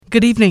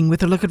Good evening.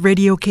 With a look at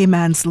Radio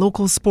Cayman's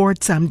local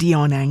sports, I'm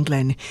Dion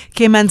Anglin.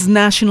 Cayman's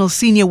national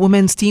senior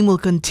women's team will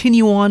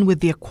continue on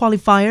with their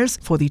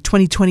qualifiers for the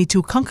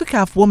 2022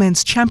 CONCACAF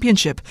Women's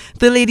Championship.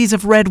 The ladies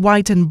of red,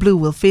 white and blue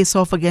will face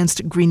off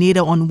against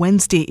Grenada on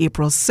Wednesday,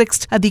 April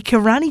 6th at the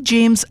Kirani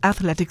James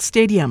Athletic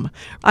Stadium.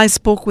 I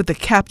spoke with the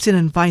captain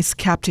and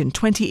vice-captain,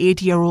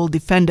 28-year-old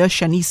defender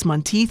Shanice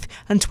Monteith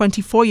and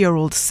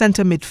 24-year-old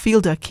centre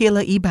midfielder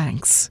Kayla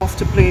Ebanks. Off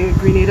to play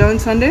Grenada on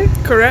Sunday?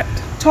 Correct.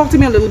 Talk to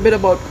me a little bit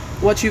about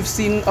what you've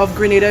seen of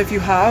Grenada, if you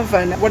have,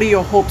 and what are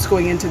your hopes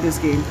going into this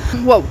game?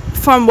 Well,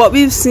 from what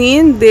we've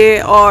seen, they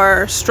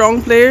are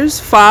strong players,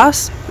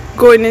 fast.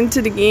 Going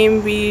into the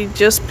game, we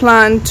just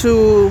plan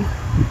to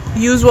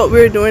use what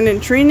we're doing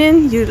in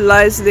training,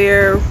 utilize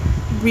their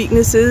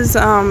weaknesses,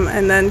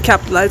 and then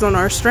capitalize on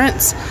our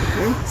strengths.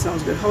 Okay,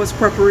 sounds good. How has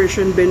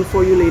preparation been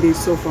for you ladies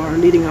so far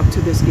leading up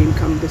to this game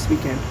come this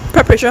weekend?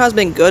 Preparation has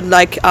been good.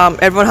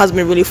 Everyone has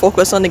been really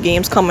focused on the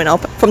games coming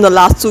up. From the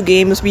last two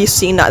games, we've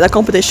seen that the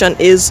competition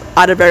is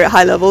at a very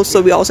high level,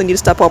 so we also need to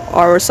step up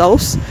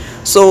ourselves.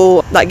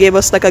 So that gave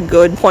us a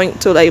good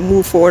point to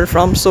move forward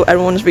from. So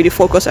everyone's really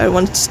focused,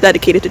 everyone's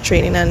dedicated to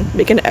training and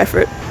making the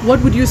effort.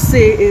 What would you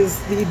say is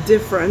the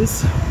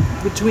difference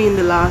between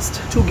the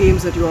last two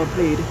games that you all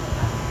played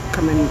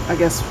coming, I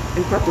guess,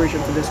 in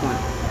preparation for this one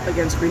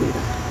against Grenada?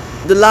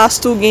 The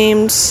last two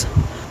games,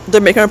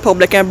 Dominican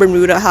Republic and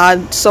Bermuda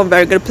had some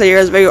very good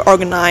players, very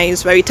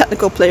organized, very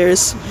technical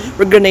players.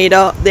 With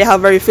Grenada, they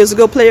have very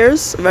physical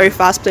players, very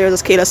fast players,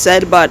 as Kayla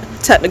said, but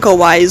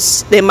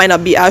technical-wise, they might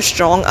not be as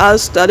strong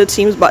as the other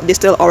teams, but they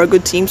still are a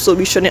good team, so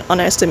we shouldn't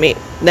underestimate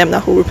them,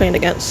 not who we're playing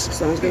against.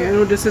 Sounds good. I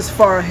know this is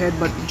far ahead,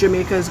 but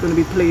Jamaica is going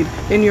to be played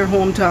in your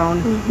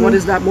hometown. What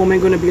is that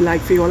moment going to be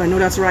like for you all? I know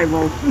that's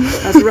rival.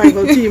 That's a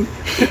rival team.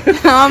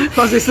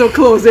 Because they're so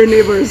close, they're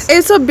neighbors.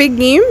 It's a big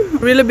game,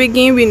 really big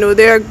game. We know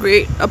they're a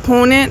great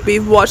opponent.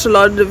 We've watched a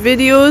lot of the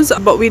videos,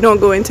 but we don't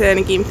go into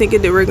any game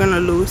thinking that we're going to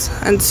lose.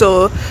 And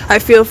so I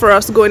feel for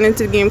us going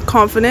into the game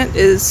confident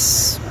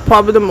is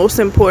probably the most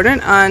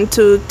important, and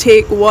to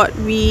take what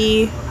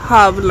we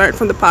have learned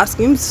from the past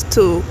games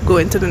to go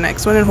into the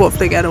next one and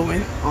hopefully get a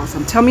win.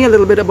 Awesome. Tell me a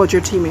little bit about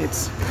your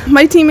teammates.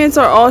 My teammates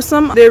are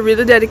awesome. They're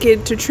really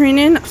dedicated to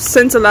training.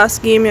 Since the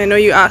last game, I know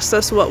you asked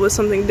us what was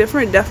something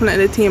different.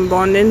 Definitely team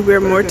bonding.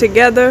 We're more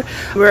together.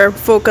 We're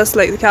focused,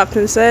 like the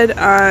captain said,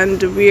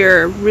 and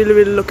we're really,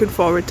 really looking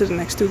forward to the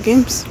next two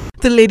games.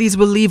 The ladies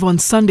will leave on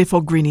Sunday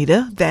for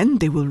Grenada, then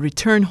they will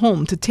return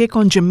home to take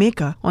on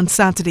Jamaica on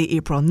Saturday,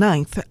 April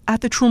 9th at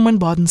the Truman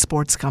Bodden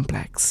Sports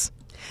Complex.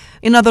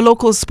 In other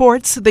local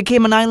sports, the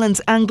Cayman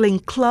Islands Angling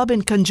Club,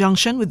 in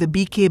conjunction with the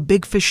BK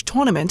Big Fish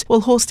Tournament,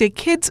 will host a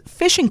kids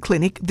fishing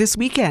clinic this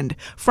weekend.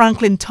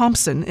 Franklin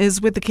Thompson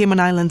is with the Cayman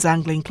Islands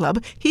Angling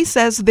Club. He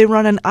says they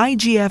run an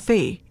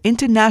IGFA,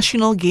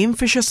 International Game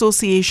Fish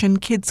Association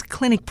Kids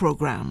Clinic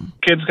program.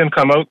 Kids can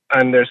come out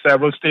and there are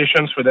several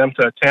stations for them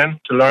to attend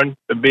to learn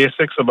the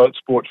basics about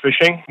sport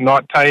fishing,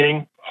 knot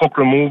tying, hook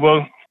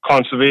removal,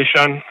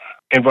 conservation,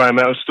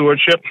 environmental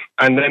stewardship,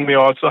 and then we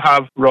also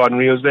have rod and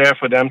reels there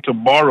for them to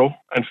borrow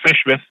and fish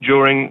with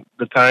during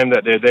the time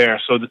that they're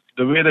there. So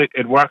the way that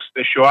it works,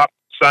 they show up,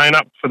 sign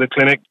up for the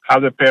clinic,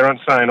 have their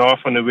parents sign off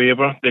on the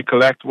waiver. They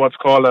collect what's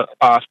called a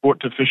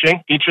passport to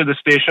fishing. Each of the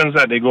stations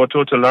that they go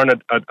to learn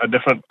a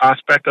different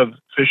aspect of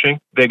fishing,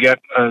 they get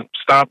a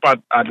stamp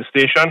at the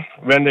station.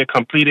 When they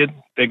complete it,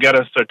 they get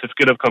a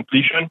certificate of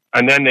completion,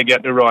 and then they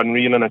get the rod and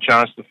reel and a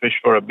chance to fish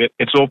for a bit.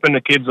 It's open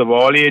to kids of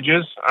all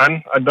ages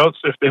and adults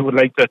if they would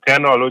like to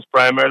attend, although it's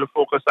primarily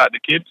focused at the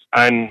kids.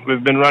 And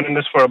we've been running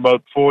this for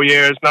about 4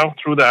 years now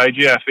through the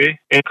IGFA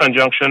in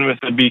conjunction with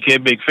the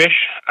BK Big Fish,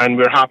 and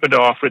we're happy to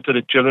offer it to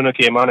the children of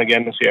Cayman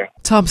again this year.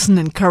 Thompson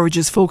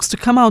encourages folks to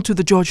come out to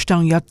the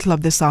Georgetown Yacht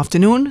Club this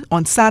afternoon,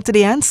 on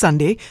Saturday and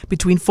Sunday,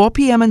 between 4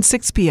 p.m. and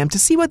 6 p.m. to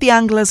see what the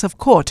anglers have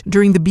caught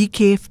during the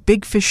BK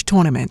Big Fish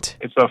Tournament.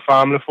 It's a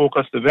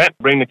family-focused event.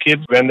 Bring the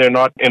kids when they're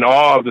not in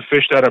awe of the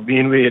fish that are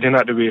being weighed in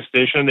at the weigh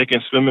station. They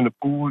can swim in the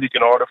pool. You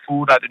can order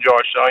food at the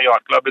Georgetown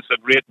Yacht Club. It's a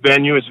great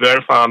venue. It's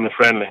very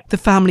family-friendly. The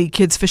Family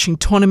Kids Fishing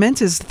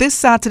Tournament is this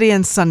Saturday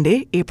and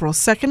Sunday, April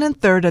 2nd and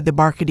 3rd at the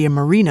Barcadere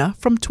Marina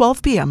from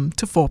 12 p.m.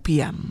 to 4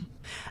 p.m.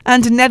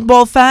 And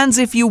netball fans,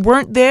 if you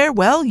weren't there,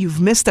 well, you've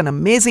missed an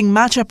amazing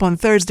matchup on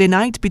Thursday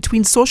night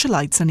between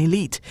Socialites and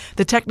Elite.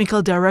 The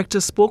technical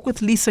director spoke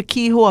with Lisa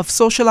Kehoe of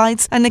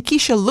Socialites and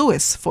Nikisha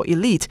Lewis for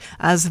Elite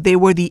as they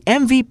were the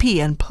MVP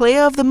and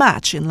player of the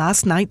match in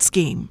last night's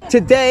game.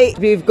 Today,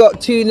 we've got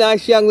two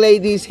nice young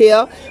ladies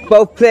here.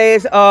 Both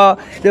players are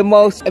the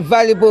most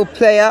valuable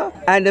player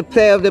and the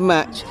player of the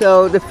match.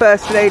 So the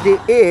first lady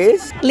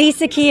is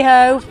Lisa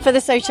Kehoe for the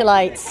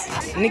Socialites.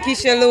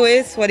 Nikisha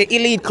Lewis for the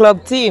Elite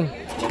Club team.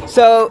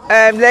 So,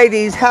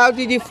 ladies, how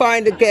did you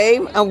find the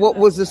game and what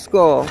was the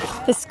score?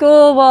 The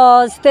score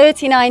was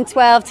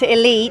 39-12 to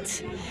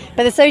Elite,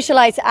 but the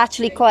Socialites are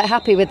actually quite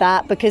happy with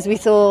that because we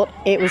thought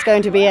it was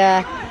going to be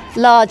a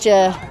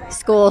larger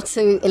score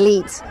to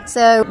Elite.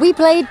 So we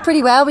played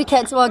pretty well. We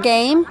kept to our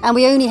game and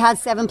we only had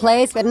 7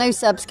 players. We had no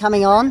subs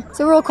coming on.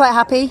 So we're all quite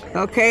happy.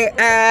 Okay,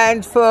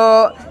 and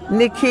for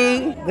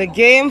Nikki? The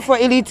game for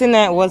Elite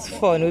tonight was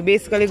fun. We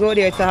basically go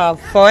there to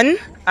have fun.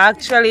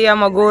 Actually,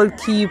 I'm a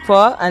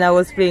goalkeeper and I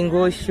was playing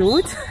goal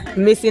shoot,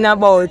 missing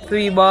about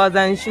 3 balls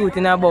and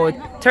shooting about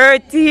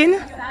 13,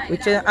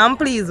 which I'm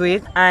pleased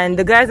with. And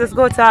the guys just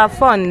go to have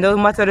fun, no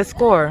matter the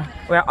score.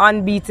 We're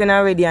unbeaten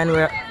already and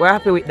we're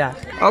happy with that.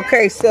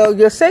 Okay, so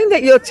you're saying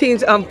that your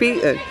team's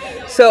unbeaten.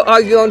 So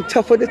are you on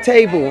top of the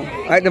table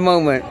at the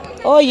moment?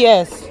 Oh,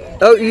 yes.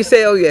 Oh, you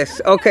say, oh,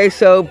 yes. Okay,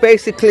 so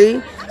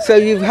basically,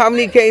 how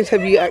many games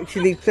have you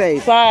actually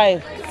played?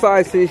 5.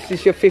 5, so this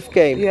is your 5th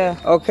game? Yeah.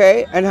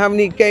 Okay, and how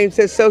many games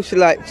has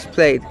Socialites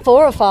played?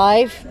 4 or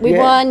 5. We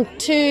won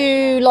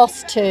 2,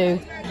 lost 2.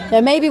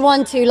 No, maybe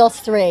 1, 2,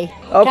 lost 3.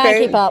 Okay. Can't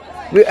keep up.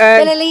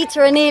 But Elite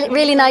are a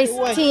really nice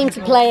team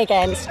to play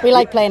against. We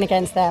like playing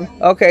against them.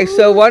 Okay,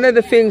 so one of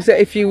the things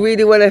that if you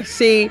really want to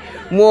see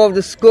more of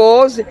the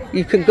scores,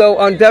 you can go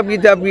on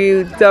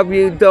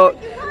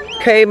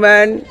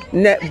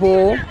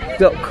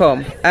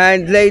www.caymannetball.com.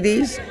 And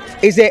ladies,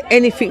 is there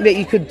anything that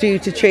you could do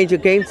to change your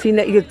game? Seeing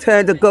that you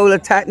turned the goal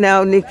attack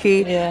now,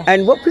 Nikki. Yeah.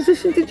 And what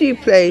position did you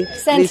play?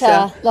 Centre,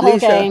 Lisa? the whole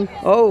game.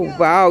 Oh,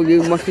 wow,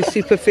 you must be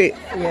super fit.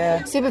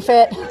 Yeah. Super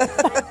fit.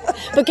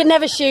 But can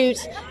never shoot,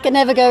 can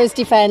never go as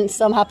defence.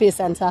 So I'm happy as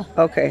centre.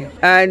 Okay.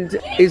 And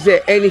is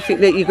there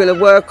anything that you're going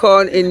to work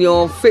on in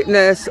your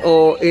fitness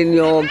or in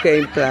your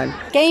game plan?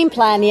 Game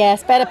plan,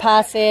 yes. Better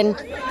passing.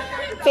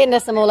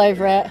 Fitness, I'm all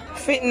over it.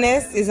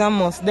 Fitness is a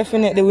must.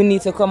 Definitely we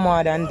need to come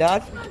hard on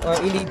that.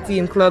 Our Elite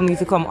team club needs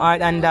to come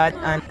hard on that.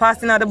 And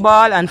passing out the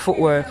ball and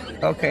footwork.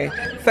 Okay.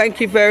 Thank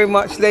you very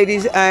much,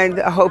 ladies, and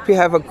I hope you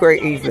have a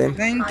great evening.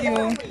 Thank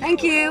you.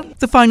 Thank you.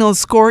 The final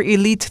score,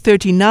 Elite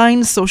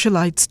 39,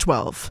 Socialites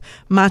 12.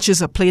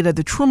 Matches are played at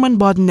the Truman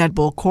Bodden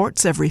Netball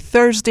Courts every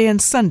Thursday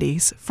and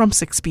Sundays from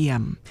 6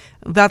 p.m.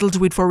 That'll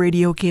do it for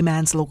Radio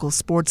Cayman's local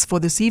sports for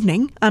this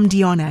evening. I'm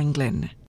Dion Anglin.